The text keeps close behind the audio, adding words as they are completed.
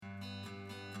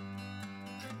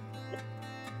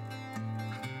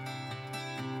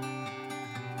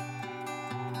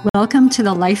Welcome to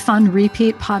the Life on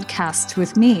Repeat podcast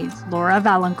with me, Laura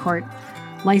Valancourt,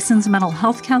 licensed mental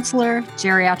health counselor,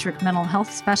 geriatric mental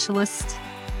health specialist,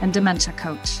 and dementia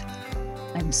coach.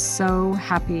 I'm so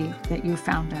happy that you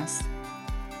found us.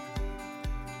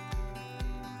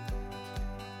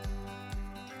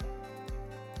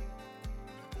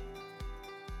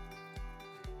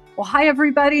 Well, hi,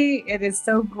 everybody. It is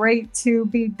so great to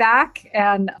be back,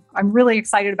 and I'm really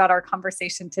excited about our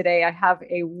conversation today. I have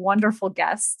a wonderful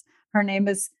guest. Her name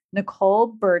is Nicole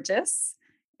Burgess,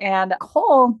 and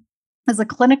Nicole is a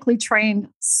clinically trained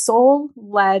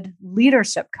soul-led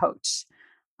leadership coach,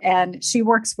 and she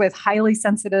works with highly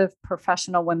sensitive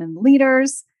professional women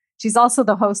leaders. She's also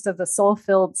the host of the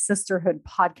Soul-Filled Sisterhood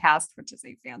podcast, which is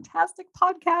a fantastic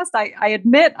podcast. I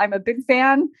admit I'm a big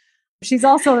fan. She's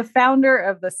also the founder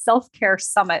of the Self-Care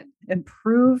Summit,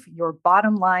 Improve Your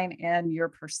Bottom Line and Your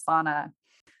Persona.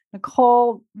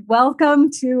 Nicole,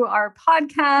 welcome to our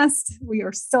podcast. We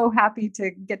are so happy to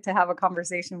get to have a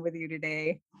conversation with you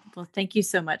today. Well, thank you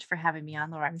so much for having me on,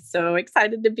 Laura. I'm so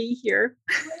excited to be here.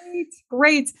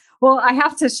 Great. Well, I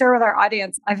have to share with our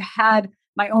audience, I've had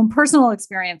my own personal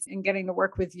experience in getting to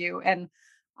work with you, and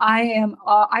I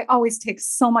always take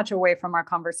so much away from our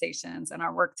conversations and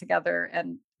our work together.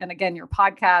 And again, your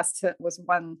podcast was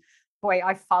one, boy,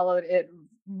 I followed it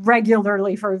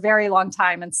regularly for a very long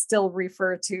time and still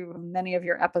refer to many of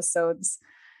your episodes.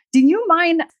 Do you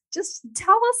mind just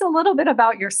tell us a little bit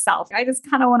about yourself? I just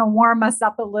kind of want to warm us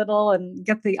up a little and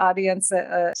get the audience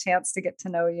a chance to get to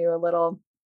know you a little.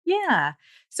 Yeah.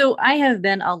 So I have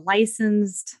been a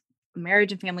licensed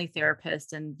marriage and family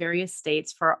therapist in various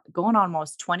states for going on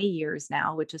almost 20 years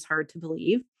now, which is hard to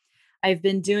believe. I've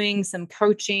been doing some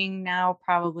coaching now,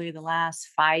 probably the last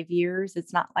 5 years.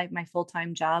 It's not like my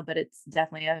full-time job, but it's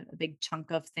definitely a big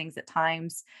chunk of things at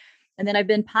times. And then I've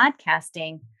been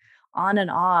podcasting on and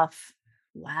off.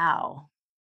 Wow.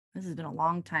 This has been a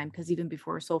long time because even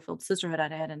before Soul-Filled Sisterhood, I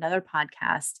had another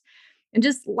podcast. And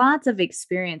just lots of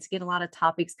experience, get a lot of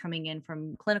topics coming in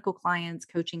from clinical clients,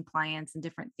 coaching clients, and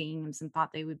different themes, and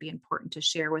thought they would be important to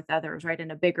share with others, right, in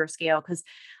a bigger scale. Because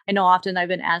I know often I've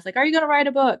been asked, like, are you going to write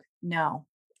a book? No,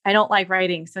 I don't like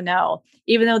writing. So no,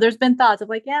 even though there's been thoughts of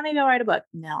like, yeah, maybe I'll write a book.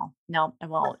 No, I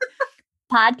won't.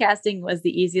 Podcasting was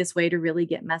the easiest way to really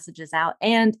get messages out.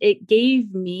 And it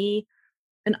gave me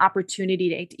an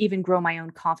opportunity to even grow my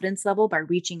own confidence level by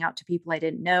reaching out to people I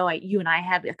didn't know. You and I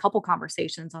had a couple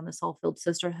conversations on the Soul-Filled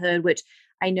Sisterhood, which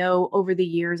I know over the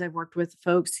years I've worked with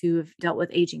folks who have dealt with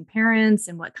aging parents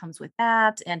and what comes with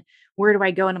that. And where do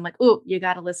I go? And I'm like, oh, you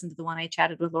got to listen to the one I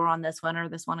chatted with Laura on this one, or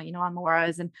this one, on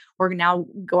Laura's. And we're now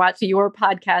go out to your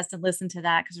podcast and listen to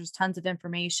that because there's tons of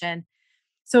information.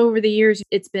 So over the years,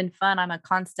 it's been fun. I'm a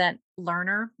constant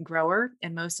learner, grower,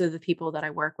 and most of the people that I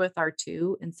work with are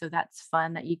too. And so that's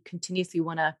fun that you continuously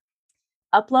want to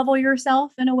up level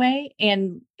yourself in a way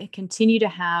and continue to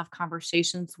have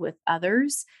conversations with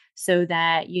others so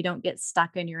that you don't get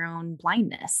stuck in your own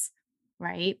blindness,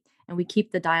 right? And we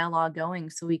keep the dialogue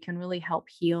going so we can really help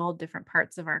heal different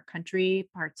parts of our country,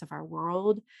 parts of our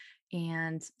world,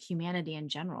 and humanity in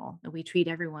general. That we treat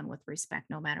everyone with respect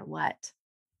no matter what.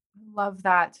 Love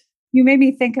that. You made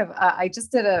me think of, I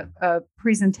just did a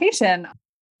presentation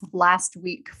last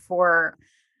week for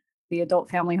the Adult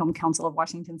Family Home Council of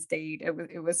Washington State.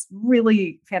 It was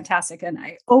really fantastic. And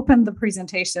I opened the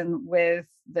presentation with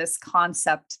this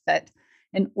concept that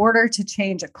in order to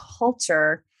change a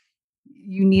culture,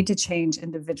 you need to change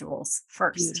individuals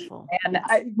first. Beautiful. And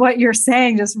what you're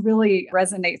saying just really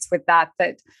resonates with that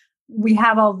we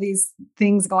have all these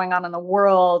things going on in the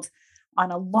world on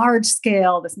a large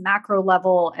scale, this macro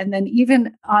level, and then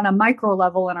even on a micro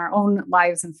level in our own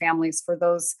lives and families for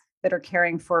those that are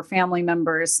caring for family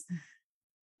members.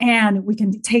 And we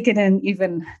can take it in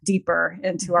even deeper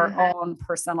into our own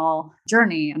personal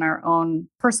journey and our own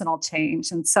personal change.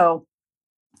 And so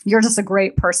you're just a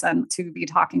great person to be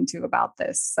talking to about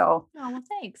this. So, well,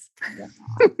 thanks. Yeah.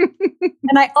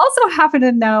 And I also happen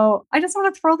to know, I just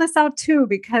want to throw this out too,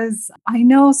 because I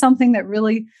know something that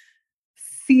really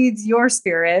feeds your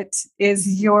spirit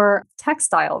is your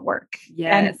textile work.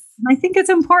 Yes. And I think it's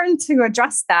important to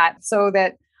address that so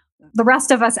that the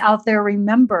rest of us out there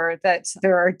remember that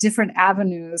there are different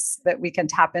avenues that we can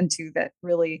tap into that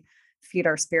really feed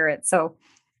our spirit. So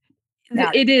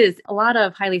yeah. It is a lot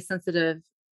of highly sensitive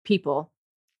people.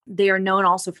 They are known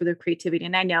also for their creativity.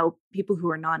 And I know people who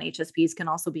are non-HSPs can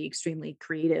also be extremely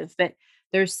creative, but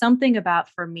there's something about,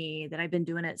 for me, that I've been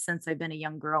doing it since I've been a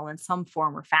young girl in some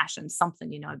form or fashion,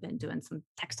 something, I've been doing some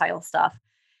textile stuff.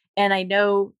 And I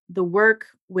know the work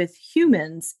with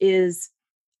humans is,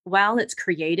 while it's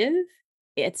creative,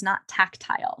 it's not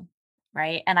tactile.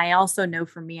 right? And I also know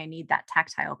for me, I need that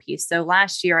tactile piece. So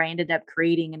last year I ended up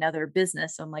creating another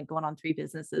business. So I'm like going on 3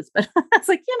 businesses, but I was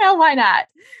like, why not?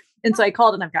 And so I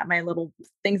called, and I've got my little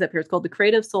things up here. It's called the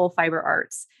Creative Soul Fiber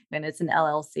Arts, and it's an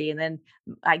LLC. And then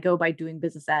I go by doing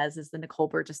business as is the Nicole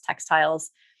Burgess Textiles.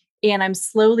 And I'm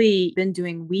slowly been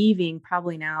doing weaving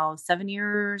probably now 7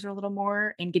 years or a little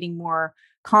more, and getting more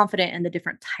confident in the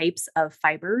different types of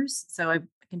fibers. So I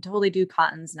can totally do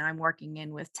cottons. Now I'm working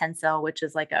in with Tencel, which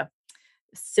is like a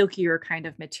silkier kind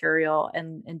of material,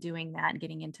 and doing that and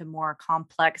getting into more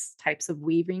complex types of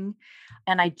weaving.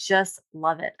 And I just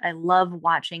love it. I love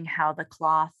watching how the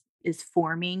cloth is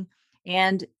forming.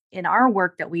 And in our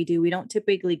work that we do, we don't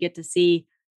typically get to see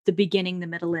the beginning, the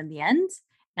middle, and the end.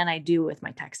 And I do with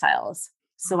my textiles.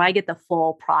 So I get the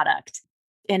full product.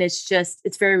 And it's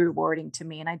very rewarding to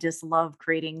me. And I just love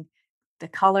creating the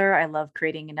color. I love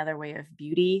creating another way of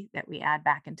beauty that we add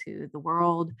back into the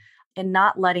world, and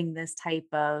not letting this type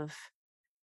of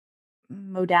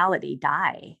modality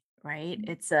die, right?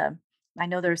 I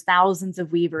know there's thousands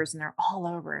of weavers, and they're all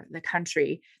over the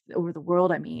country, over the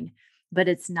world, I mean, but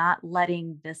it's not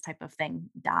letting this type of thing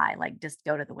die, like just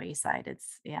go to the wayside.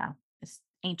 It's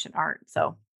ancient art.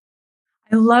 So,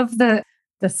 I love the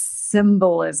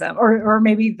symbolism, or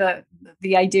maybe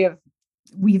the idea of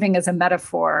weaving as a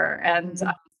metaphor,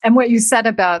 mhm. and what you said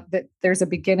about that there's a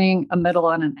beginning, a middle,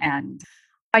 and an end.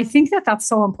 I think that that's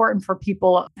so important for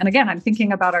people. And again, I'm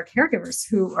thinking about our caregivers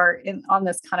who are in on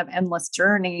this kind of endless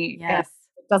journey, and Yes,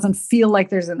 it doesn't feel like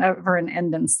there's ever an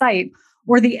end in sight,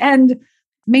 or the end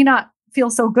may not feel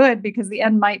so good because the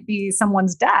end might be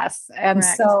someone's death. And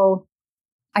correct. so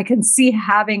I can see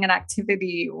having an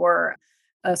activity or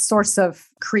a source of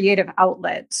creative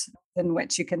outlet in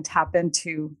which you can tap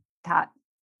into that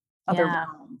other Yeah.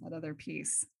 realm, that other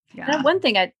piece. And Yeah. one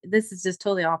thing this is just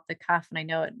totally off the cuff, and I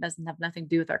know it doesn't have nothing to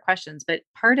do with our questions, but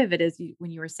part of it is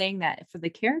when you were saying that for the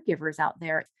caregivers out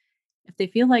there, if they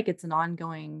feel like it's an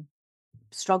ongoing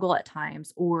struggle at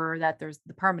times, or that there's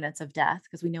the permanence of death,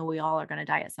 because we know we all are going to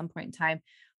die at some point in time.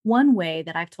 One way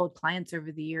that I've told clients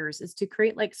over the years is to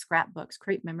create like scrapbooks,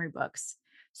 create memory books.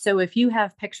 So if you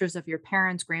have pictures of your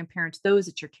parents, grandparents, those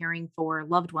that you're caring for,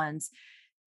 loved ones,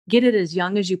 get it as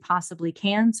young as you possibly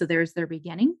can. So there's their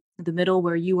beginning, the middle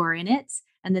where you are in it,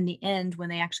 and then the end when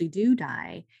they actually do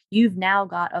die. You've now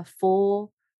got a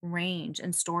full range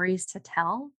and stories to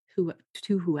tell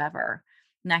to whoever.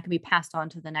 And that can be passed on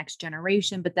to the next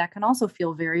generation, but that can also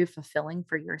feel very fulfilling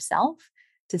for yourself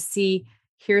to see,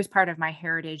 here's part of my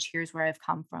heritage, here's where I've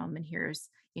come from, and here's,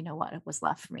 what it was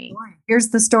left for me. Here's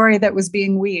the story that was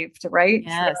being weaved, right? For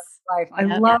Yes. life. I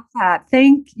Yep. love that.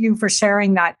 Thank you for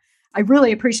sharing that. I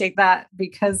really appreciate that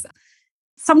because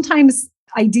sometimes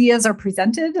ideas are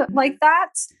presented like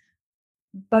that,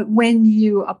 but when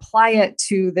you apply it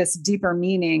to this deeper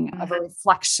meaning of a Mhm.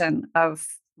 reflection of,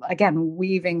 again,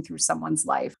 weaving through someone's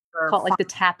life or Call it like the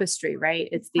tapestry, right?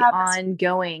 It's the tapestry.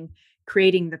 ongoing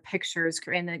creating the pictures,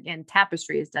 and again,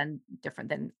 tapestry is done different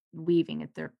than weaving.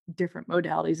 They're different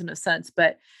modalities in a sense,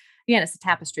 but again, it's a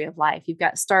tapestry of life. You've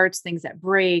got starts, things that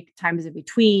break, times in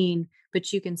between,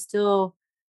 but you can still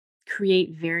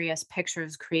create various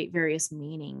pictures, create various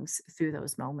meanings through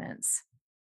those moments.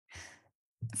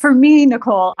 For me,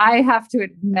 Nicole, I have to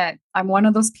admit, I'm one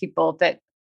of those people that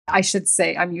I should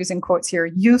say, I'm using quotes here,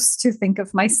 used to think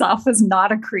of myself as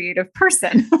not a creative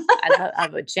person. I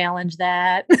would challenge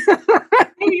that. Maybe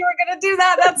you were going to do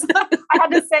that. That's I had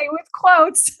to say with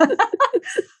quotes.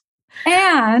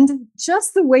 And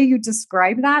just the way you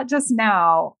describe that just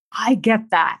now, I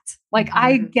get that. Like,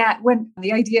 I Mhm. get when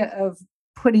the idea of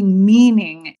putting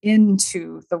meaning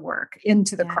into the work,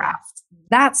 into the Yeah. craft,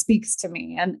 that speaks to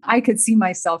me. And I could see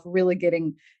myself really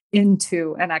getting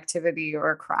into an activity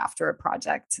or a craft or a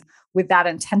project with that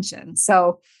intention.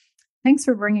 So, thanks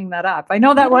for bringing that up. I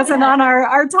know that wasn't Yeah. on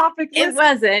our topic It list.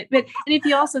 wasn't, and if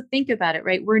you also think about it,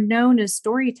 right, we're known as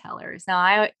storytellers. Now,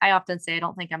 I often say I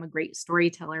don't think I'm a great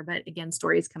storyteller, but again,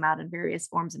 stories come out in various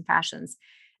forms and fashions.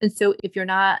 And so if you're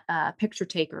not a picture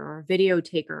taker or video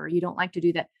taker, or you don't like to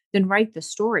do that, then write the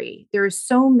story. There are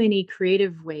so many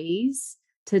creative ways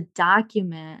to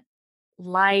document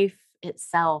life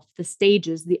itself, the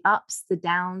stages, the ups, the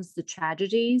downs, the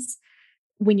tragedies.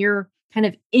 When you're kind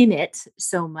of in it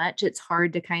so much, it's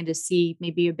hard to kind of see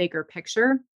maybe a bigger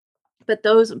picture. But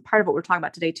those part of what we're talking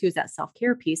about today too is that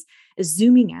self-care piece, is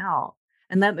zooming out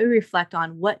and let me reflect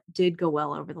on what did go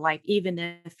well over the life, even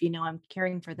if I'm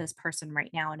caring for this person right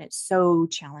now and it's so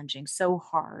challenging, so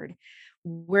hard.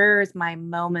 Where's my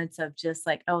moments of just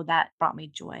like, oh, that brought me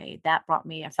joy, that brought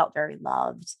me, I felt very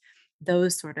loved,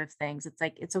 those sort of things. It's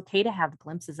like it's okay to have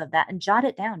glimpses of that and jot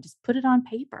it down, just put it on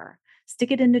paper,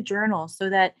 stick it in a journal so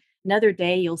that Another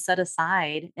day you'll set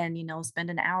aside and, spend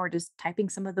an hour just typing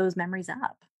some of those memories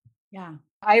up. Yeah.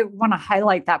 I want to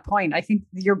highlight that point. I think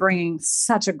you're bringing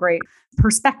such a great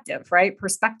perspective, right?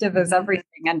 Perspective is Mhm.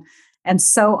 everything. And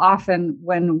so often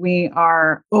when we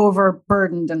are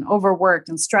overburdened and overworked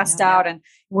and stressed Yep. out and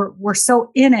we're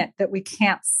so in it that we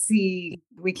can't see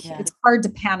Yeah. it's hard to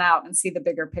pan out and see the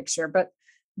bigger picture. But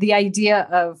the idea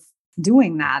of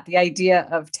doing that, the idea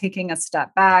of taking a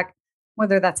step back,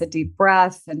 whether that's a deep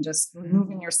breath and just Mhm.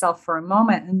 removing yourself for a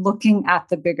moment and looking at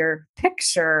the bigger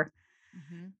picture.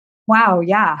 Mhm. Wow,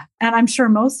 yeah. And I'm sure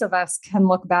most of us can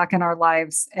look back in our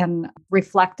lives and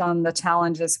reflect on the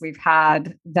challenges we've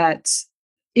had that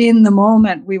in the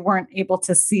moment we weren't able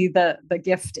to see the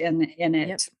gift in Yep.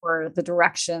 it or the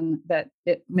direction that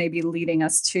it may be leading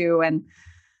us to. And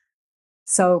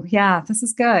so yeah, this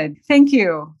is good. Thank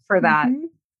you for that. Mhm.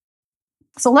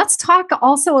 So let's talk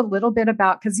also a little bit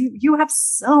about because you have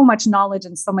so much knowledge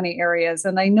in so many areas,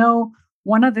 and I know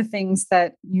one of the things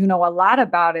that you know a lot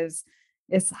about is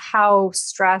how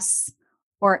stress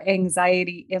or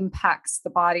anxiety impacts the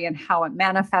body and how it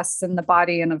manifests in the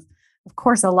body. And of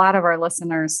course, a lot of our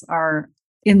listeners are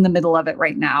in the middle of it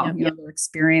right now. Yep. You know, they're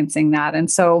experiencing that, and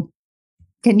so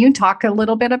can you talk a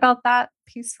little bit about that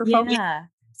piece for folks? Yeah.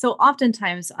 So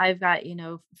oftentimes I've got,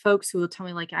 folks who will tell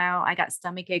me like, oh, I got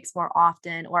stomach aches more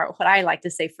often, or what I like to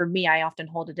say for me, I often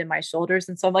hold it in my shoulders.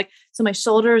 And so I'm like, so my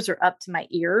shoulders are up to my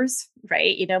ears,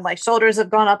 right? My shoulders have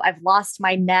gone up. I've lost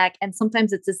my neck. And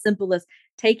sometimes it's as simple as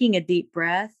taking a deep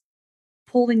breath,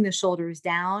 pulling the shoulders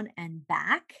down and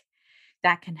back.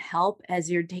 That can help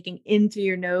as you're taking in through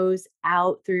your nose,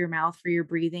 out through your mouth for your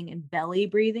breathing, and belly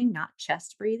breathing, not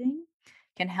chest breathing,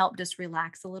 can help just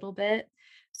relax a little bit.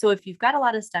 So if you've got a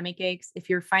lot of stomach aches, if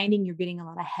you're finding you're getting a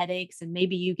lot of headaches and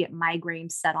maybe you get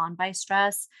migraines set on by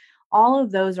stress, all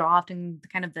of those are often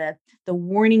kind of the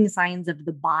warning signs of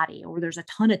the body, or there's a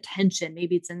ton of tension.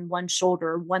 Maybe it's in one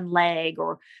shoulder, one leg,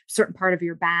 or certain part of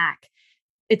your back.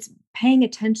 It's paying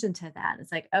attention to that.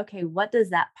 It's like, okay, what does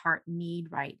that part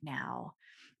need right now?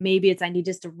 Maybe it's I need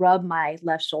just to rub my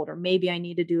left shoulder. Maybe I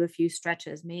need to do a few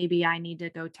stretches. Maybe I need to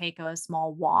go take a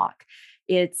small walk.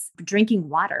 It's drinking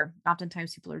water.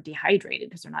 Oftentimes people are dehydrated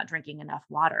because they're not drinking enough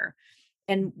water.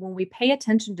 And when we pay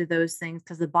attention to those things,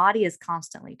 because the body is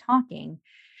constantly talking,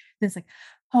 then it's like,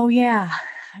 oh yeah,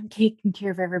 I'm taking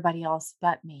care of everybody else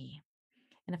but me.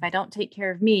 And if I don't take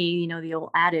care of me, the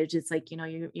old adage, it's like,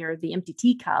 you're the empty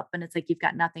teacup and it's like you've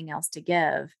got nothing else to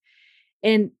give.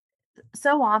 And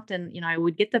so often, I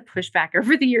would get the pushback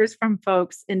over the years from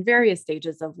folks in various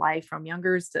stages of life, from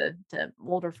youngers to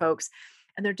older folks.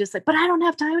 And they're just like, but I don't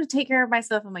have time to take care of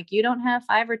myself. I'm like, you don't have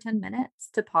 5 or 10 minutes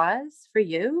to pause for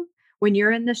you when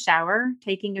you're in the shower,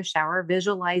 taking a shower,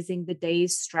 visualizing the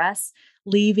day's stress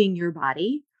leaving your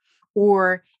body,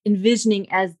 or envisioning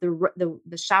as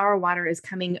the shower water is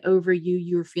coming over you,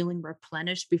 you're feeling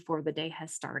replenished before the day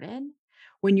has started.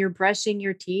 When you're brushing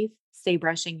your teeth, stay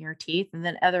brushing your teeth. And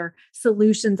then other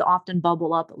solutions often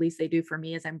bubble up, at least they do for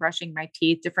me as I'm brushing my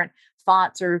teeth. Different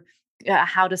thoughts or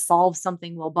how to solve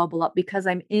something will bubble up because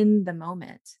I'm in the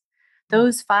moment.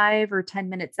 Those 5 or 10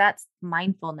 minutes, that's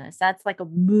mindfulness. That's like a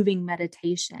moving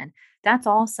meditation. That's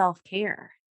all self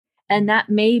care. And that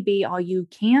may be all you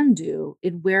can do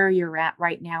in where you're at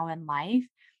right now in life,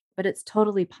 but it's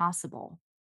totally possible.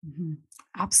 Mhm.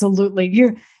 Absolutely.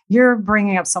 You're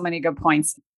bringing up so many good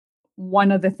points.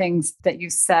 One of the things that you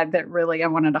said that really I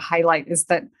wanted to highlight is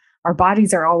that our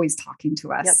bodies are always talking to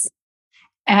Yep. us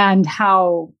and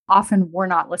how often we're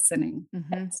not listening.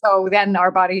 Hmm. So then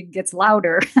our body gets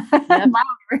louder Yep. and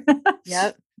louder.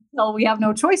 Yep. So we have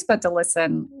no choice but to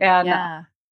listen. And Yeah.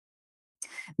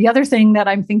 the other thing that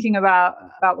I'm thinking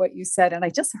about what you said, and I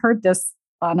just heard this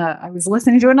I was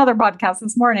listening to another podcast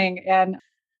this morning, and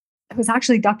it was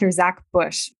actually Dr. Zach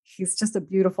Bush. He's just a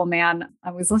beautiful man.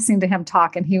 I was listening to him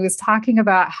talk, and he was talking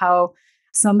about how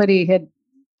somebody had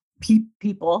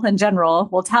people in general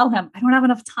will tell him, I don't have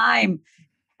enough time.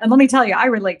 And let me tell you, I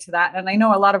relate to that. And I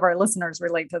know a lot of our listeners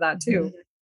relate to that too. Mhm.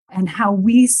 And how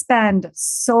we spend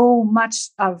so much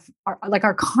of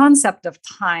our concept of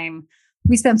time.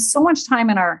 We spend so much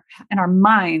time in our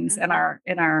minds and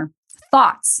in our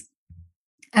thoughts,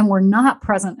 and we're not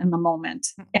present in the moment.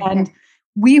 And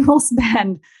we will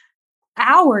spend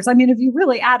hours. I mean, if you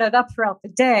really add it up throughout the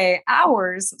day,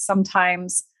 hours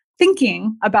sometimes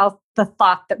thinking about the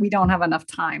thought that we don't have enough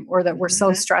time, or that we're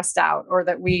so stressed out, or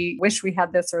that we wish we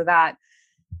had this or that.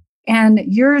 And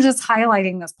you're just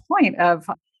highlighting this point of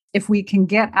if we can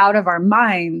get out of our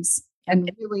minds and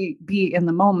really be in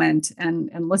the moment and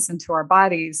listen to our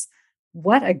bodies,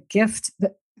 what a gift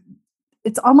that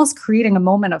it's almost creating a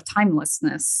moment of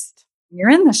timelessness. you're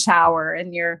in the shower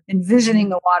and you're envisioning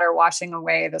the water washing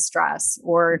away the stress.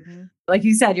 Or like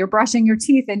you said, you're brushing your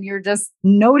teeth and you're just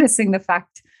noticing the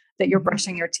fact that you're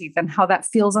brushing your teeth and how that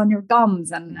feels on your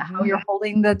gums and how you're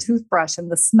holding the toothbrush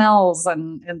and the smells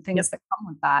and things that come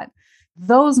with that.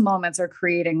 Those moments are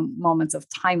creating moments of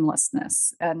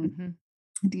timelessness and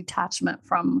detachment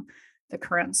from the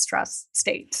current stress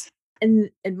state.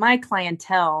 And my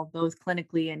clientele, both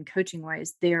clinically and coaching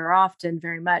wise, they're often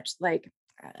very much like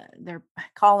I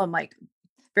call them like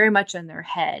very much in their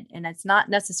head. And it's not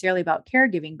necessarily about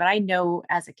caregiving, but I know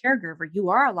as a caregiver, you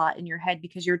are a lot in your head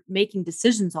because you're making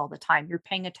decisions all the time. You're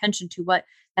paying attention to what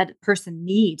that person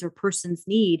needs or persons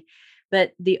need.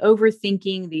 But the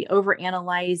overthinking, the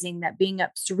overanalyzing, that being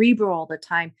up cerebral all the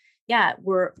time, yeah,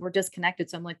 we're disconnected.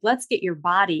 So I'm like, let's get your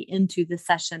body into the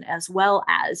session as well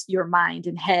as your mind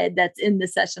and head that's in the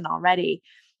session already.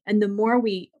 And the more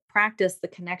we practice the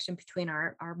connection between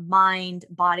our mind,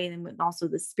 body, and also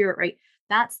the spirit, right?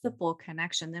 That's the full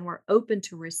connection. Then we're open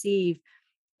to receive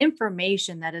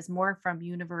information that is more from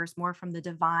universe, more from the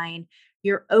divine.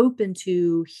 You're open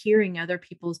to hearing other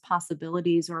people's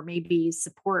possibilities or maybe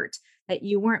support that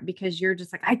you weren't, because you're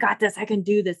just like, I got this, I can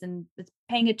do this. And it's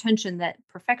paying attention that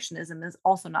perfectionism is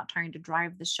also not trying to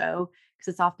drive the show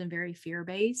because it's often very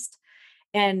fear-based.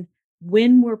 And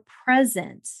when we're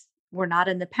present, we're not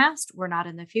in the past, we're not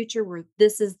in the future,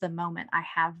 this is the moment I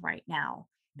have right now.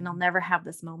 And I'll never have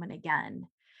this moment again.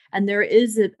 And there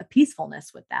is a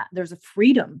peacefulness with that. There's a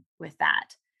freedom with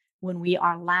that when we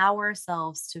allow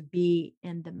ourselves to be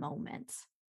in the moment.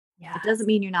 Yeah. It doesn't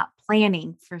mean you're not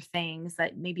planning for things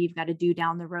that maybe you've got to do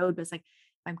down the road, but it's like,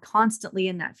 if I'm constantly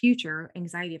in that future,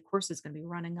 anxiety, of course, is going to be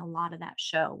running a lot of that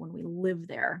show when we live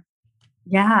there.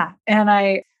 Yeah. And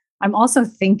I'm also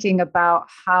thinking about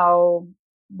how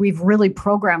we've really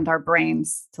programmed our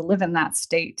brains to live in that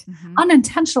state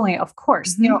unintentionally, of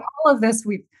course. All of this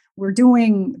we're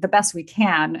doing the best we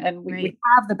can, and we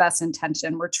have the best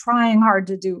intention. We're trying hard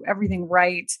to do everything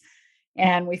right.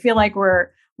 And we feel like we're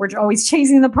always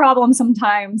chasing the problem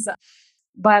sometimes.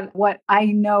 But what I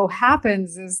know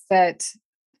happens is that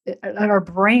our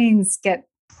brains get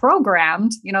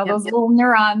programmed, those little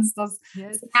neurons, those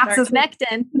synapses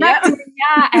connecting. Yeah.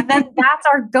 And then that's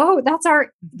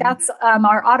our that's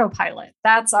our autopilot.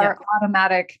 That's our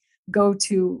automatic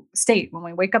go-to state. When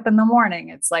we wake up in the morning,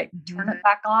 it's like, turn it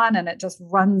back on and it just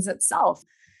runs itself.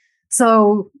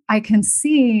 So I can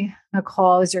see,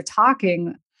 Nicole, as you're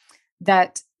talking,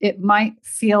 that it might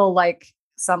feel like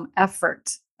some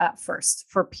effort at first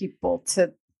for people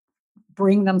to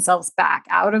bring themselves back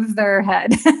out of their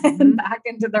head and back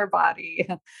into their body.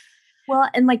 Well,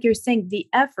 and like you're saying, the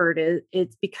effort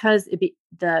it's because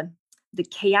the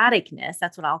chaoticness,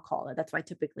 that's what I'll call it. That's why I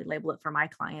typically label it for my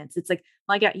clients. It's like,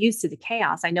 well, I got used to the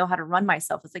chaos. I know how to run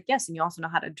myself. It's like, yes. And you also know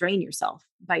how to drain yourself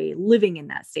by living in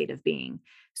that state of being.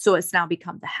 So it's now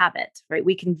become the habit, right?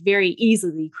 We can very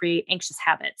easily create anxious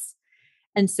habits.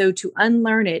 And so to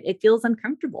unlearn it, it feels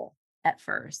uncomfortable at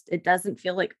first. It doesn't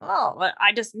feel like, oh,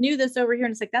 I just knew this over here.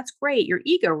 And it's like, that's great. Your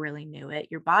ego really knew it.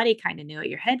 Your body kind of knew it.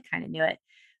 Your head kind of knew it.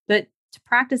 But to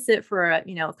practice it for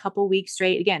a couple weeks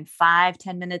straight, again,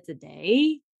 5-10 minutes a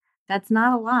day, that's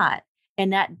not a lot.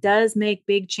 And that does make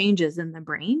big changes in the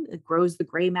brain. It grows the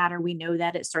gray matter. We know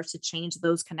that it starts to change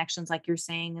those connections, like you're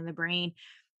saying, in the brain.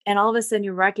 And all of a sudden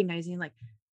you're recognizing, like,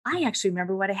 I actually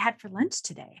remember what I had for lunch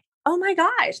today. Oh my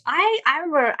gosh. I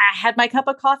remember I had my cup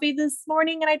of coffee this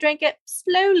morning and I drank it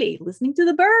slowly, listening to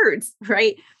the birds,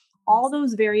 right? All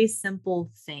those very simple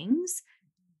things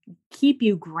keep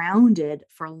you grounded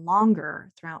for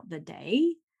longer throughout the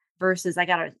day versus I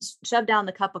got to shove down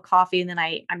the cup of coffee and then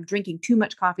I'm drinking too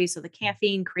much coffee. So the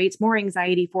caffeine creates more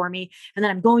anxiety for me. And then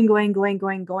I'm going.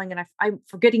 And I'm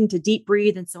forgetting to deep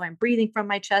breathe. And so I'm breathing from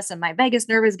my chest and my vagus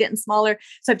nerve is getting smaller.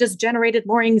 So I've just generated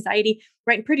more anxiety,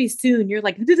 right? And pretty soon you're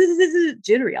like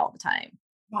jittery all the time.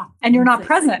 Yeah. And you're not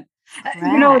present.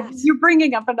 You're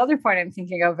bringing up another point I'm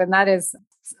thinking of, and that is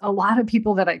a lot of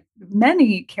people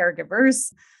many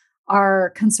caregivers are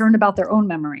concerned about their own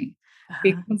memory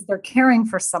because they're caring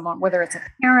for someone, whether it's a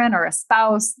parent or a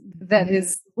spouse that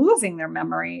is losing their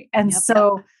memory. And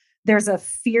there's a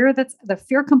fear the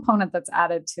fear component that's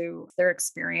added to their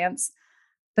experience.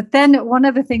 But then one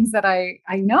of the things that I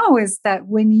know is that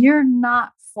when you're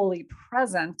not fully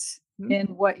present in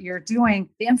what you're doing,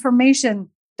 the information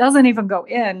doesn't even go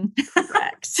in.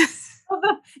 Correct.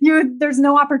 There's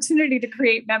no opportunity to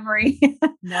create memory.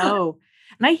 No.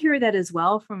 And I hear that as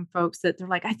well from folks that they're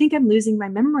like, I think I'm losing my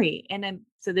memory.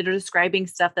 So they're describing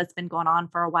stuff that's been going on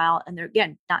for a while. And they're,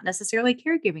 again, not necessarily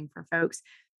caregiving for folks.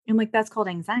 I'm like, that's called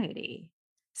anxiety.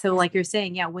 So, like you're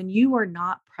saying, yeah, when you are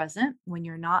not present, when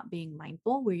you're not being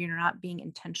mindful, where you're not being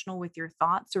intentional with your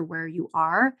thoughts or where you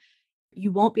are,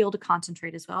 you won't be able to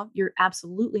concentrate as well. You're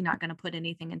absolutely not going to put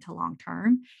anything into long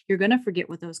term. You're going to forget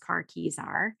what those car keys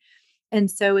are.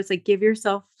 And so it's like give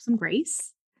yourself some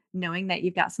grace, knowing that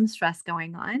you've got some stress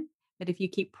going on. But if you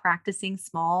keep practicing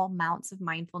small amounts of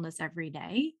mindfulness every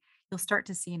day, you'll start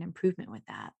to see an improvement with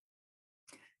that.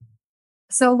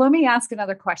 So let me ask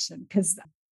another question because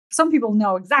some people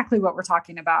know exactly what we're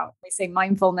talking about. We say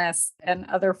mindfulness and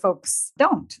other folks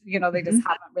don't. They just Mhm.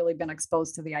 haven't really been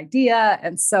exposed to the idea.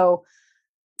 And so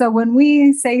when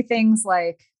we say things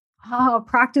like, "Oh,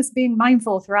 practice being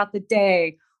mindful throughout the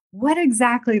day," what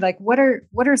exactly what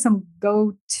are some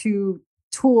go-to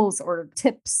tools or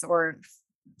tips or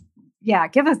yeah,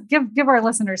 give our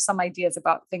listeners some ideas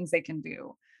about things they can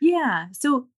do. Yeah.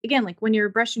 So again, like when you're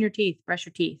brushing your teeth, brush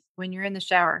your teeth. When you're in the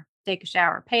shower, take a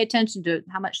shower. Pay attention to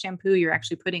how much shampoo you're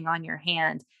actually putting on your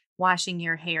hand, washing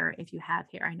your hair if you have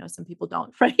hair. I know some people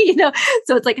don't, right?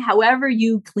 So it's like however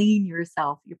you clean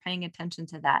yourself, you're paying attention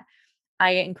to that.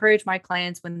 I encourage my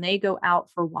clients when they go out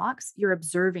for walks, you're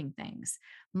observing things.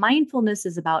 Mindfulness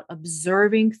is about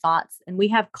observing thoughts, and we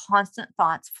have constant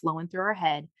thoughts flowing through our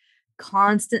head.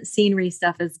 Constant scenery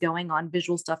stuff is going on,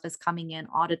 visual stuff is coming in,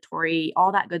 auditory,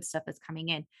 all that good stuff is coming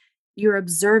in. You're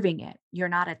observing it. You're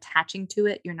not attaching to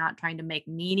it. You're not trying to make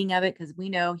meaning of it because we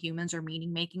know humans are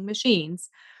meaning making machines,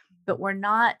 but we're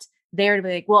not there to be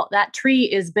like, well, that tree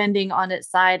is bending on its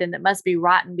side and it must be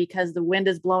rotten because the wind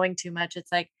is blowing too much.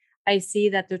 It's like, I see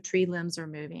that the tree limbs are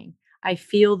moving. I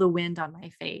feel the wind on my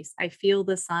face. I feel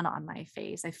the sun on my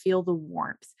face. I feel the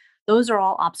warmth. Those are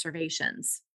all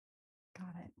observations,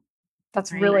 Got it.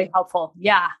 That's right? really helpful.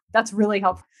 Yeah, that's really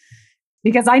helpful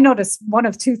because I notice one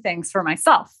of two things for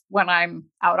myself when I'm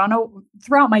out on a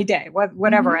throughout my day,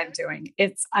 whatever Mhm, I'm doing.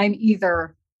 It's I'm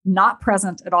either not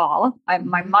present at all,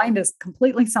 my mhm. mind is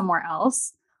completely somewhere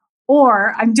else,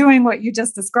 or I'm doing what you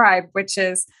just described, which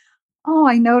is, oh,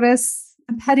 I notice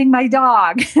I'm petting my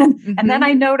dog. And then Mhm.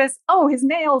 I notice, oh, his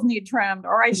nails need trimmed,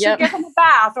 or I should Yep. give him a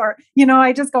bath, or,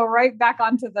 I just go right back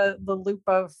onto the loop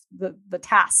of the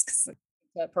tasks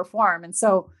to perform. And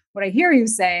so what I hear you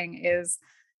saying is,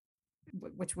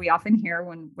 which we often hear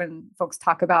when folks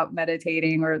talk about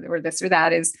meditating or this or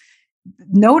that, is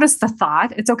notice the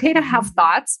thought. It's okay to have Mhm,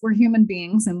 thoughts. We're human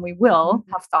beings and we will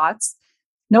mhm. have thoughts.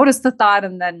 Notice the thought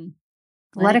and then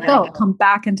Let let it it go. go. Come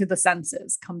back into the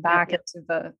senses, come Yep. back into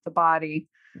the body.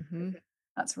 Mhm.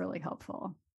 That's really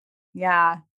helpful.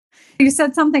 Yeah. You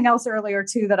said something else earlier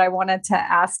too that I wanted to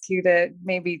ask you to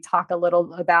maybe talk a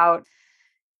little about.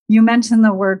 You mentioned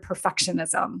the word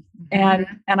perfectionism.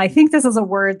 Mhm. And I think this is a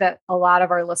word that a lot of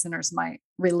our listeners might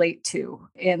relate to,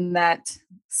 in that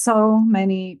so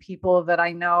many people that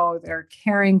I know, they're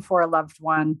caring for a loved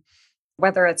one,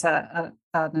 whether it's an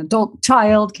adult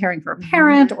child caring for a Mhm.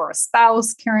 parent or a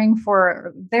spouse caring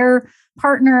for their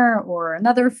partner or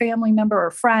another family member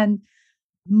or friend.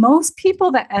 Most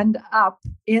people that end up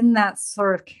in that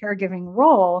sort of caregiving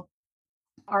role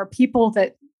are people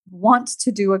that want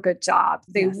to do a good job.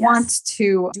 They Yes. want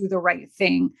to do the right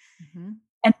thing. Mhm.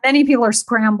 And many people are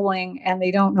scrambling and they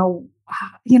don't know,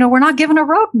 we're not given a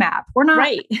roadmap. We're not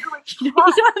Right. really You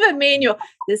taught. don't have a manual.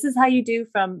 This is how you do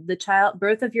from the child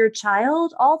birth of your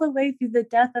child all the way through the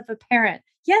death of a parent.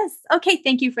 Yes. Okay.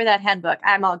 Thank you for that handbook.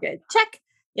 I'm all good. Check.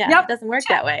 Yeah, it Yep. doesn't work Check.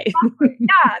 that way. Exactly.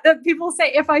 Yeah. That people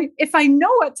say if I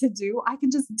know what to do, I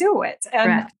can just do it.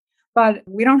 Correct. But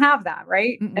we don't have that,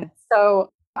 right? And Mm-mm.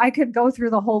 so I could go through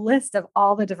the whole list of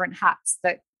all the different hats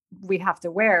that we have to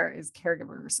wear as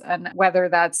caregivers, and whether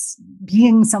that's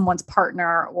being someone's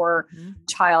partner or Mhm.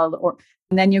 child, or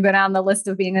and then you go down the list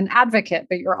of being an advocate,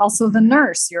 but you're also the Mhm.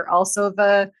 nurse, you're also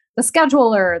the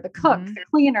scheduler, the cook, Mhm. the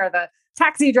cleaner, the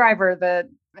taxi driver, the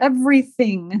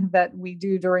everything that we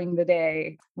do during the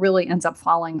day really ends up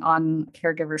falling on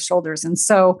caregivers' shoulders. And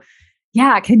so,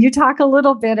 yeah, can you talk a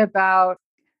little bit about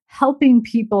helping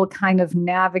people kind of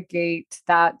navigate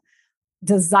that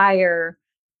desire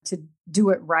to do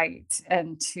it right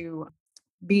and to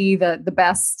be the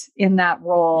best in that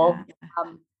role,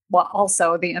 Yeah. while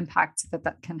also the impact that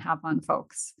that can have on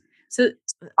folks? So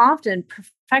often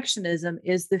perfectionism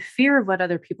is the fear of what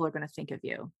other people are going to think of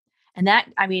you. And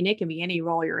that, I mean, it can be any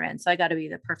role you're in. So I got to be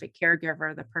the perfect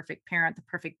caregiver, the perfect parent, the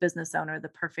perfect business owner, the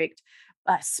perfect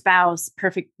spouse,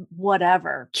 perfect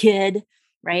whatever, kid,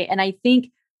 right? And I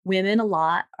think women a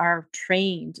lot are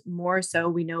trained more so,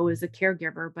 we know, as a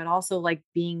caregiver, but also like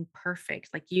being perfect.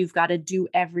 Like you've got to do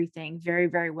everything very,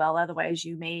 very well. Otherwise,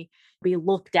 you may be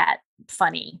looked at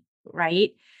funny,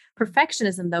 right?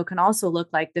 Perfectionism, though, can also look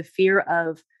like the fear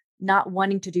of not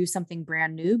wanting to do something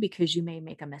brand new because you may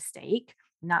make a mistake,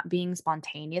 not being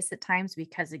spontaneous at times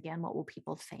because, again, what will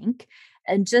people think?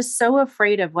 And just so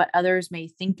afraid of what others may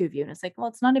think of you. And it's like, well,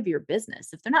 it's none of your business.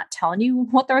 If they're not telling you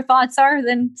what their thoughts are,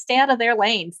 then stay out of their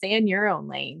lane, stay in your own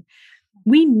lane.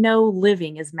 We know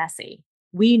living is messy.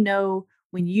 We know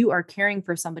when you are caring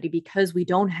for somebody, because we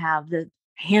don't have the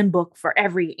handbook for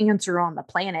every answer on the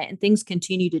planet and things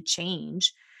continue to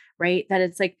change, right? That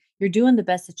it's like you're doing the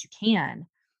best that you can.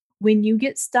 When you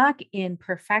get stuck in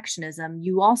perfectionism,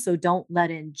 you also don't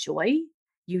let in joy,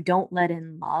 you don't let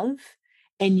in love,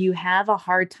 and you have a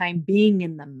hard time being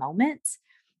in the moment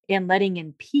and letting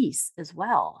in peace as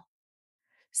well.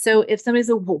 So if somebody's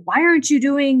like, well, why aren't you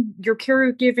doing your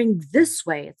caregiving this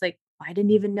way? It's like, I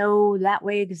didn't even know that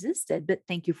way existed, but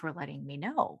thank you for letting me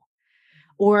know.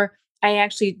 Or I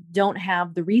actually don't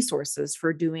have the resources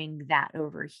for doing that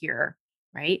over here,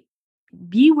 right?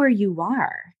 Be where you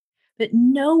are. But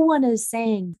no one is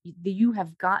saying that you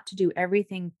have got to do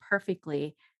everything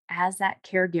perfectly as that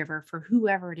caregiver for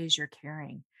whoever it is you're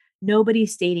caring.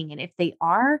 Nobody's stating it. If they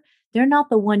are, they're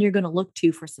not the one you're going to look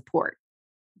to for support,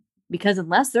 because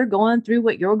unless they're going through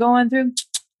what you're going through,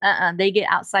 they get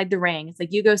outside the ring. It's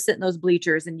like you go sit in those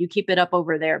bleachers and you keep it up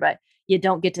over there, but you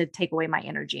don't get to take away my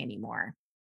energy anymore.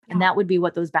 Yeah. And that would be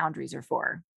what those boundaries are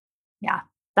for. Yeah,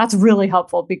 that's really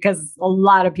helpful because a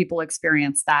lot of people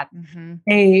experience that. Mm-hmm.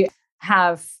 They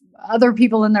have other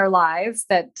people in their lives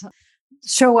that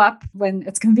show up when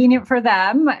it's convenient for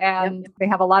them, and they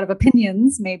have a lot of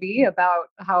opinions maybe about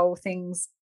how things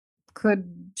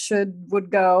could, should, would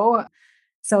go.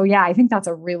 So yeah, I think that's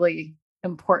a really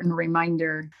important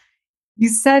reminder. You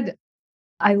said,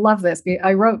 I love this.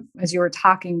 I wrote as you were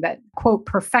talking that, quote,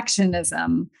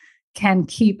 perfectionism can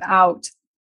keep out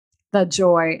the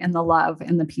joy and the love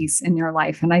and the peace in your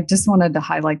life. And I just wanted to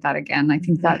highlight that again. I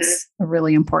think that's a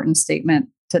really important statement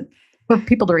for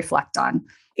people to reflect on.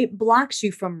 It blocks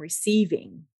you from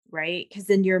receiving, right? Because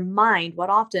in your mind, what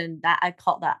often that I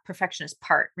call that perfectionist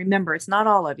part. Remember, it's not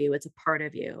all of you, it's a part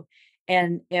of you.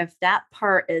 And if that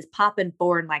part is popping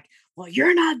forward like, well,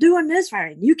 you're not doing this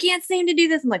right, you can't seem to do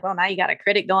this. I'm like, well, now you got a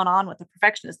critic going on with the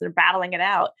perfectionist. They're battling it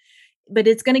out. But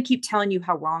it's going to keep telling you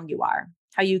how wrong you are,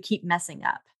 how you keep messing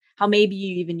up, how maybe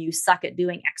you suck at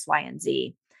doing X, Y, and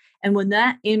Z. And when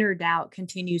that inner doubt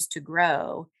continues to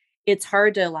grow, it's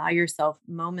hard to allow yourself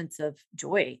moments of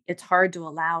joy. It's hard to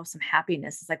allow some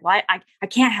happiness. It's like, well, I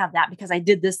can't have that because I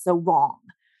did this so wrong,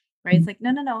 right? It's like,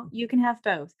 no, you can have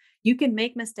both. You can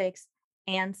make mistakes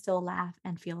and still laugh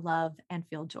and feel love and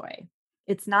feel joy.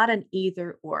 It's not an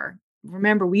either or.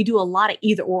 Remember, we do a lot of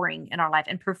either oring in our life,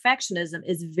 and perfectionism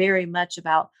is very much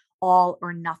about all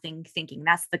or nothing thinking.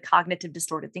 That's the cognitive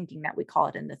distorted thinking that we call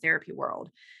it in the therapy world,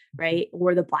 right?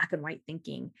 Or the black and white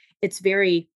thinking. It's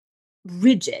very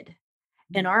rigid.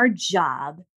 And our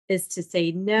job is to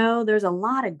say, no, there's a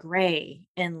lot of gray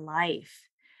in life.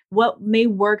 What may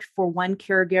work for one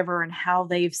caregiver and how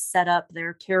they've set up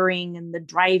their caring and the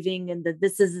driving and the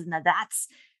this is and the that's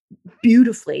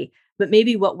beautifully, but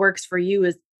maybe what works for you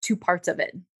is two parts of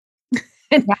it.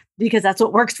 Because that's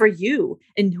what works for you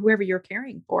and whoever you're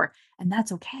caring for. And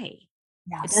that's okay.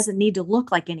 Yes. It doesn't need to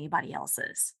look like anybody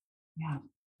else's. Yeah.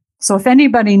 So if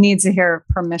anybody needs to hear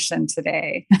permission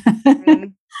today,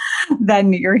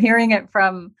 then you're hearing it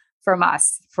from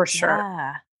us for sure.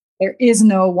 Yeah. There is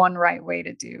no one right way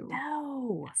to do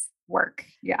work.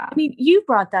 Yeah. I mean, you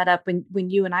brought that up when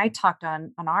you and I talked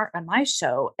on my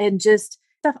show, and just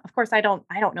stuff, of course, I don't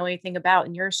know anything about,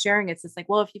 and you're sharing it. It's just like,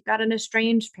 well, if you've got an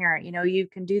estranged parent, you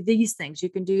can do these things, you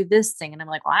can do this thing. And I'm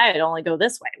like, well, I'd only go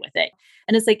this way with it.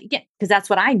 And it's like, again, because that's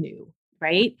what I knew.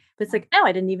 Right. But it's like, no,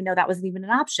 I didn't even know that wasn't even an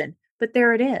option, but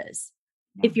there it is.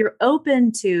 Yeah. If you're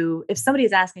open to, if somebody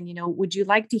is asking, would you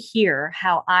like to hear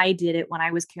how I did it when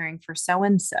I was caring for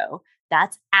so-and-so?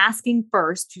 That's asking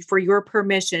first for your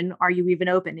permission. Are you even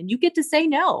open? And you get to say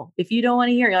no. If you don't want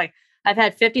to hear, you're like, I've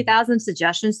had 50,000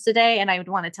 suggestions today and I would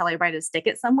want to tell everybody to stick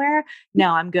it somewhere.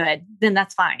 No, I'm good. Then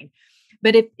that's fine.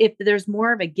 But if there's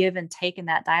more of a give and take in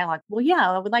that dialogue, well,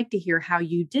 yeah, I would like to hear how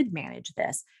you did manage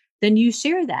this. Then you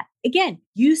share that. Again,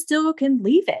 you still can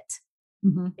leave it.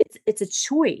 Mm-hmm. It's a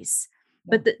choice.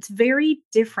 Yeah. But it's very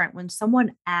different when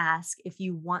someone asks if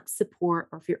you want support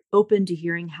or if you're open to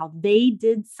hearing how they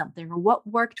did something or what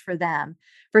worked for them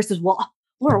versus, well,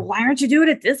 Laura, why aren't you doing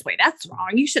it this way? That's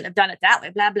wrong. You shouldn't have done it that way,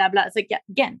 blah, blah, blah. It's like, yeah,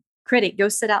 again, critic, go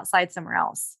sit outside somewhere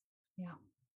else. Yeah.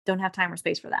 Don't have time or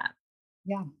space for that.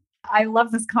 Yeah. I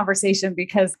love this conversation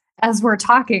because as we're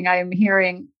talking, I'm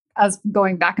hearing us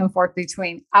going back and forth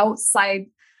between outside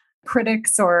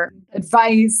critics or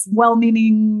advice,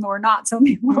 well-meaning or not so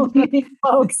well-meaning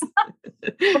folks.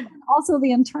 Also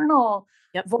the internal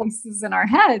Yep. voices in our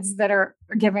heads that are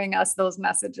giving us those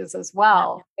messages as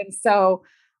well. Yep. And so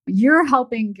you're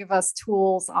helping give us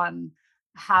tools on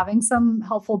having some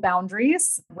helpful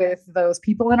boundaries with those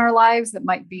people in our lives that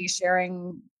might be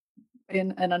sharing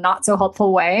in a not so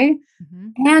helpful way.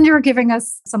 Mhm. And you're giving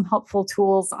us some helpful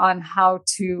tools on how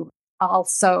to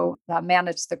also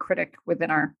manage the critic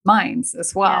within our minds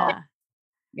as well. Yeah.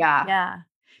 Yeah. Yeah.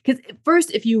 Because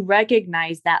first, if you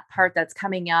recognize that part that's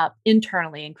coming up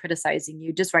internally and criticizing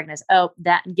you, just recognize, oh,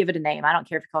 that, and give it a name. I don't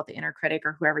care if you call it the inner critic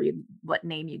or what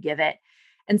name you give it.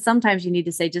 And sometimes you need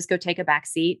to say, just go take a back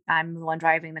seat. I'm the one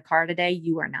driving the car today.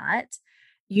 You are not.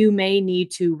 You may need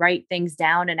to write things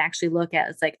down and actually look at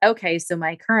it's like, okay, so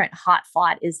my current hot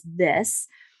thought is this.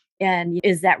 And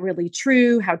is that really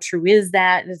true? How true is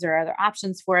that? Is there other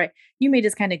options for it? You may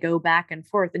just kind of go back and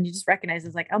forth and you just recognize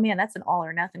it's like, oh man, that's an all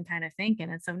or nothing kind of thinking.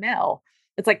 And so no,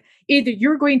 it's like either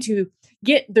you're going to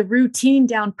get the routine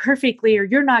down perfectly or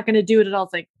you're not going to do it at all.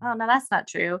 It's like, oh no, that's not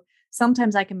true.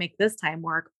 Sometimes I can make this time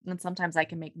work and sometimes I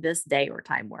can make this day or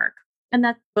time work. And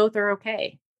that both are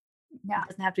okay. Yeah. It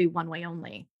doesn't have to be one way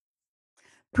only.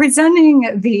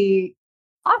 Presenting the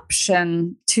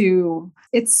option to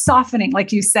it's softening,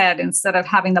 like you said, instead of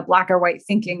having the black or white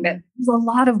thinking that there's a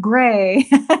lot of gray.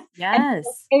 And Yes.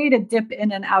 it's okay to dip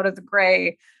in and out of the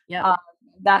gray. Yep.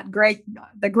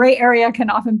 The gray area can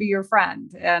often be your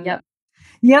friend. And Yep.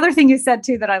 the other thing you said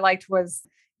too that I liked was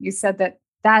you said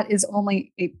that is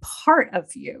only a part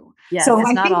of you. Yes. So It's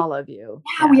I not think, all of you.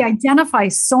 yeah, we identify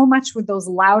so much with those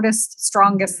loudest,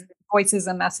 strongest Mhm. voices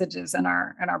and messages in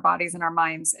our bodies and our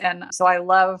minds. And so I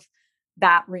love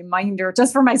that reminder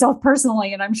just for myself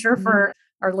personally, and I'm sure Mhm. for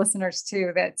our listeners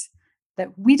too, that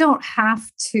we don't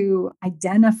have to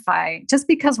identify just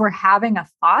because we're having a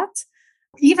thought,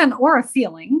 even or a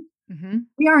feeling. Mhm.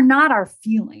 We are not our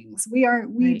feelings. We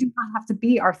Right. do not have to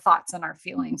be our thoughts and our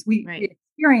feelings. We Right.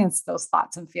 experience those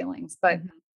thoughts and feelings, but Mhm.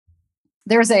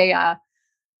 there's a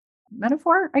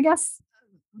metaphor, I guess,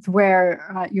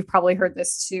 where you've probably heard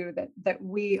this too, that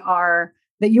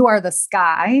you are the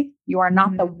sky, you are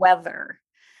not the Mhm. weather.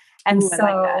 And Ooh, I like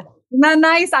that. so, isn't that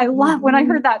nice? I love when I Mhm.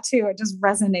 heard that too. It just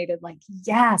resonated like,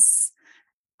 yes,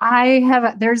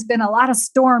 there's been a lot of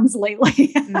storms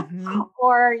lately. Mhm.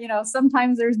 Or,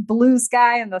 sometimes there's blue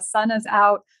sky and the sun is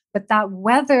out, but that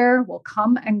weather will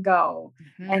come and go.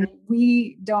 Mhm. And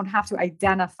we don't have to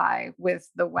identify with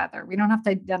the weather. We don't have to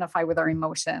identify with our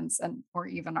emotions or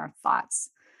even our thoughts.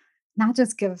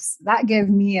 That give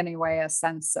me anyway a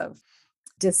sense of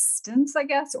distance, I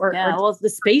guess, or Yeah, well, it's the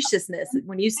spaciousness.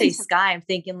 When you say sky, I'm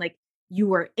thinking like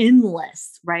you are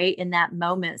endless, right? In that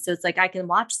moment. So it's like I can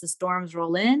watch the storms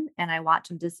roll in and I watch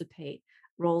them dissipate,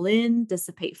 roll in,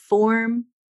 dissipate, form,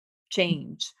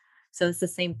 change. So it's the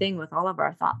same thing with all of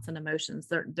our thoughts and emotions.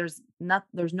 There's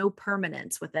no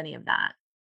permanence with any of that.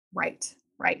 right,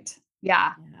 right.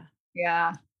 Yeah, Yeah.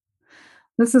 yeah.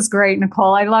 This is great,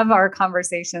 Nicole. I love our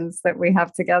conversations that we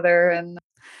have together. And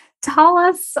tell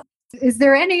us, is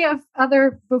there any of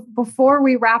other, before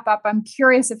we wrap up, I'm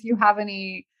curious if you have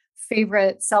any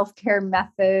favorite self care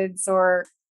methods or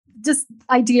just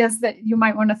ideas that you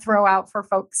might want to throw out for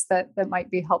folks that might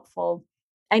be helpful.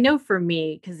 I know for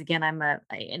me, because again, an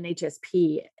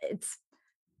HSP, it's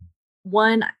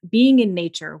one, being in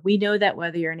nature. We know that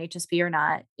whether you're an HSP or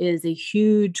not is a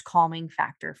huge calming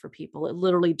factor for people. It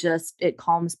literally just it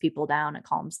calms people down, it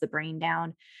calms the brain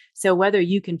down. So whether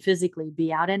you can physically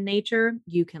be out in nature,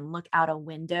 you can look out a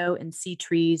window and see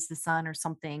trees, the sun or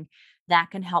something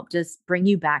that can help just bring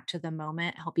you back to the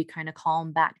moment, help you kind of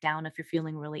calm back down if you're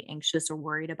feeling really anxious or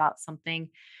worried about something.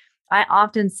 I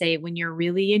often say when you're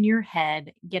really in your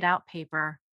head, get out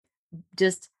paper,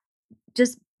 just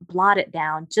just blot it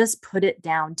down, just put it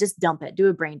down, just dump it, do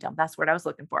a brain dump. That's what I was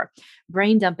looking for.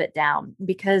 Brain dump it down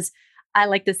because I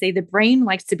like to say the brain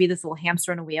likes to be this little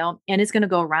hamster in a wheel and it's going to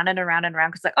go around and around and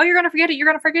around because like, oh, you're going to forget it. You're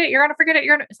going to forget it. You're going to forget it.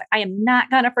 It's like, I am not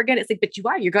going to forget it. It's like, but you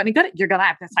are, you're going to get it. You're going to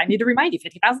have this. I need to remind you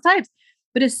 50,000 times.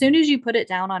 But as soon as you put it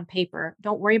down on paper,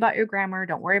 don't worry about your grammar.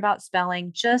 Don't worry about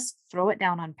spelling. Just throw it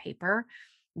down on paper.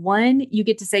 One, you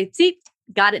get to say, see,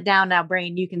 got it down now,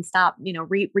 brain. You can stop,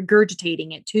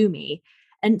 regurgitating it to me.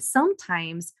 And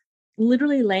sometimes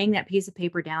literally laying that piece of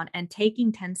paper down and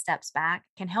taking 10 steps back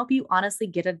can help you honestly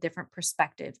get a different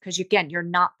perspective. Because again, you're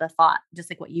not the thought, just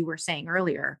like what you were saying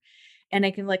earlier. And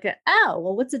I can look at, oh,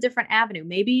 well, what's a different avenue?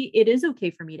 Maybe it is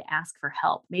okay for me to ask for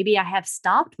help. Maybe I have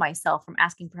stopped myself from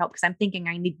asking for help because I'm thinking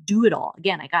I need to do it all.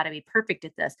 Again, I got to be perfect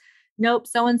at this. Nope,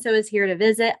 so and so is here to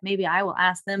visit. Maybe I will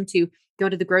ask them to go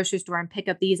to the grocery store and pick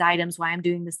up these items while I'm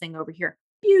doing this thing over here.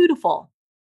 Beautiful.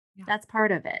 Yeah. That's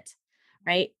part of it.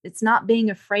 right? It's not being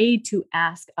afraid to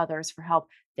ask others for help.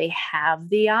 They have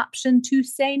the option to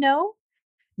say no.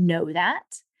 Know that.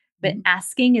 But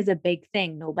asking is a big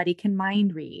thing. Nobody can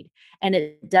mind read. And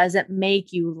it doesn't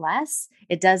make you less.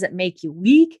 It doesn't make you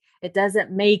weak. It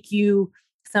doesn't make you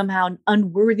somehow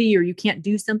unworthy or you can't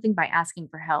do something by asking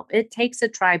for help. It takes a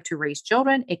tribe to raise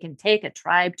children. It can take a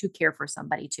tribe to care for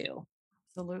somebody too.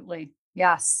 Absolutely.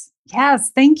 Yes.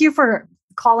 Yes. Thank you for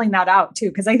calling that out too.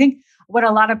 Because I think what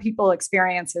a lot of people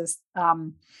experience is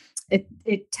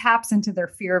it taps into their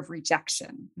fear of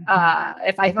rejection.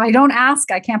 If I don't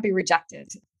ask, I can't be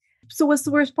rejected. So what's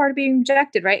the worst part of being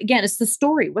rejected, right? Again, it's the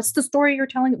story. What's the story you're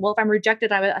telling? Well, if I'm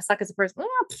rejected, I suck as a person.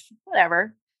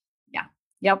 Whatever. Yeah.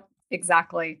 Yep.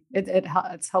 Exactly.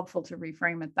 It's helpful to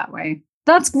reframe it that way.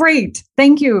 That's great.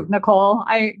 Thank you, Nicole.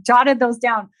 I jotted those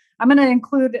down. I'm going to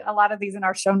include a lot of these in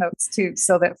our show notes too,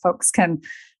 so that folks can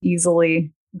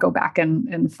easily go back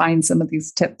and find some of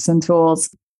these tips and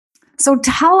tools. So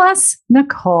tell us,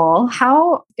 Nicole,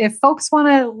 how, if folks want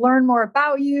to learn more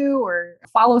about you or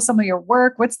follow some of your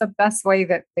work, what's the best way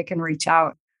that they can reach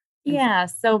out? Yeah.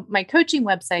 So my coaching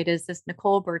website is this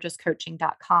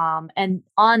NicoleBurgessCoaching.com. And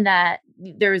on that,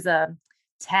 there's a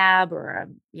tab I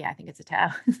think it's a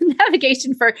tab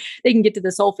navigation for, they can get to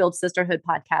the Soulfield Sisterhood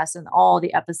podcast and all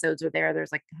the episodes are there.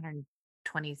 There's like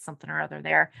 120 something or other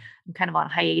there. I'm kind of on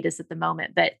hiatus at the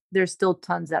moment, but there's still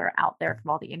tons that are out there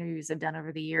from all the interviews I've done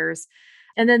over the years.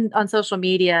 And then on social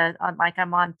media, I'm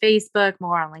on Facebook,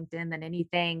 more on LinkedIn than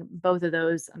anything. Both of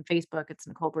those on Facebook, it's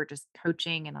Nicole Burgess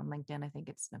Coaching. And on LinkedIn, I think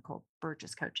it's Nicole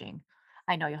Burgess Coaching.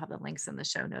 I know you'll have the links in the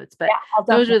show notes, but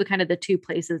those are the two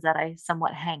places that I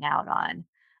somewhat hang out on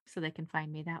so they can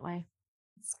find me that way.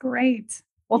 That's great.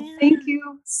 Well, thank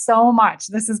you so much.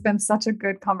 This has been such a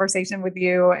good conversation with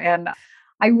you, and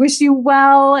I wish you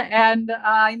well. And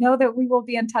I know that we will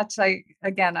be in touch. I'm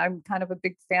kind of a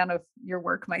big fan of your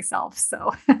work myself.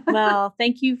 So, well,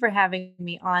 thank you for having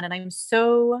me on. And I'm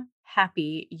so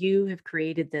happy you have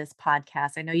created this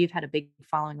podcast. I know you've had a big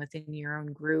following within your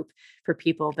own group for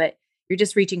people, but you're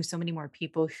just reaching so many more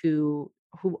people who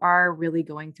are really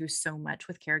going through so much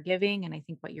with caregiving. And I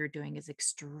think what you're doing is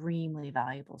extremely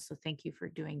valuable. So thank you for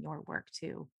doing your work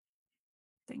too.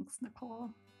 Thanks, Nicole.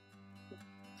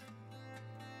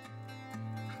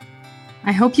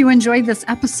 I hope you enjoyed this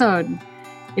episode.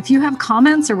 If you have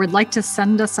comments or would like to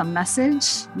send us a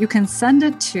message, you can send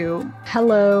it to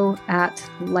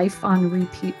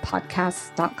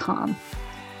hello@lifeonrepeatpodcast.com.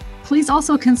 Please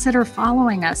also consider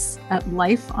following us at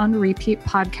Life on Repeat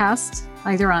Podcast,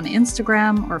 either on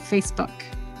Instagram or Facebook.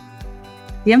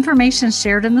 The information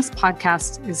shared in this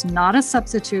podcast is not a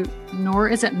substitute, nor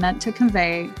is it meant to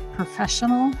convey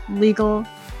professional, legal,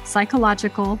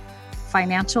 psychological,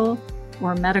 financial,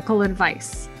 or medical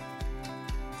advice.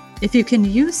 If you can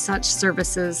use such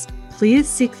services, please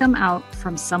seek them out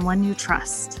from someone you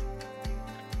trust.